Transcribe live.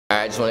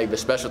I just want to give a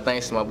special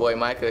thanks to my boy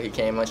Micah. He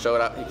came out and showed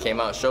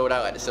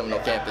out at the Seminole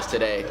campus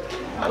today.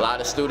 A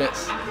lot of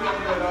students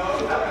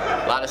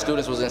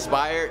was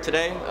inspired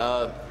today.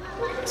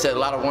 Said a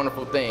lot of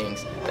wonderful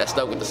things that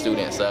stuck with the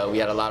students. We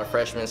had a lot of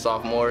freshmen,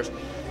 sophomores,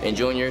 and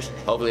juniors.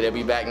 Hopefully they'll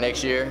be back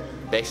next year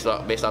based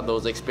off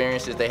those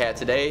experiences they had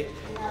today.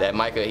 That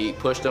Micah, he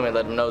pushed them and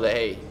let them know that,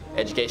 hey,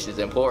 education is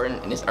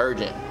important and it's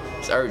urgent.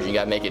 It's urgent. You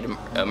got to make it an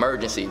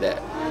emergency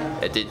that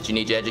you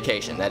need your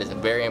education. That is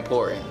very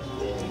important.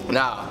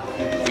 Now,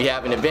 we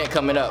have an event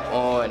coming up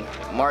on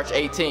March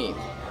 18th,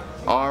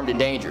 Armed and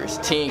Dangerous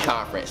Teen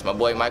Conference. My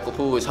boy Micah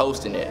Poole is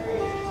hosting it.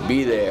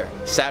 Be there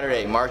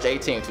Saturday, March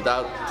 18th,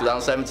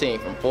 2017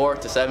 from 4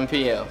 to 7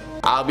 p.m.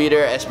 I'll be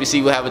there.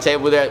 SPC will have a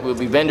table there. We'll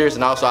be vendors,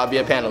 and also I'll be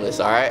a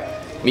panelist, all right?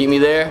 Meet me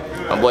there.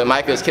 My boy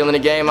Micah is killing the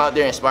game out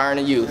there, inspiring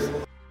the youth.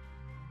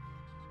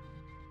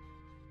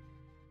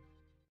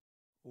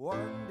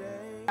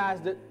 Guys,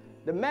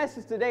 the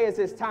message today is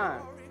it's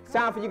time. It's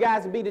time for you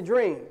guys to be the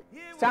dream.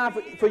 It's time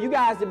for you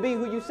guys to be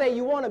who you say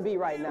you want to be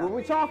right now. When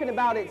we're talking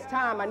about it's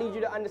time, I need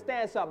you to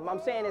understand something.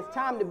 I'm saying it's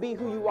time to be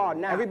who you are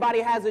now. Everybody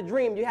has a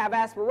dream. You have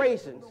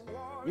aspirations.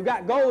 You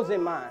got goals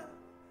in mind.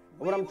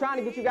 What I'm trying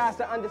to get you guys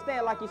to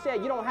understand, like you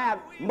said, you don't have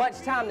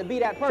much time to be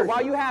that person. So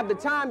while you have the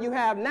time you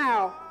have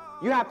now,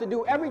 you have to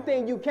do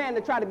everything you can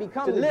to try to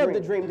become the dream. To live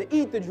the dream, to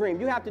eat the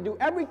dream. You have to do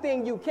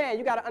everything you can.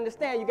 You got to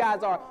understand you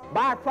guys are a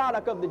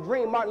byproduct of the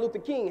dream Martin Luther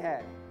King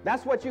had.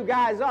 That's what you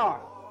guys are.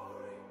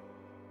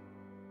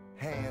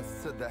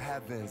 Hands to the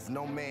heavens,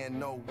 no man,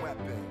 no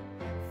weapon.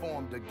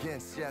 Formed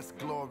against, yes,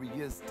 glory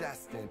is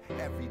destined.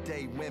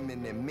 Everyday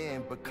women and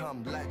men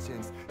become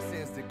legends.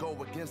 Sins that go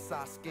against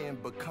our skin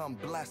become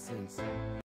blessings.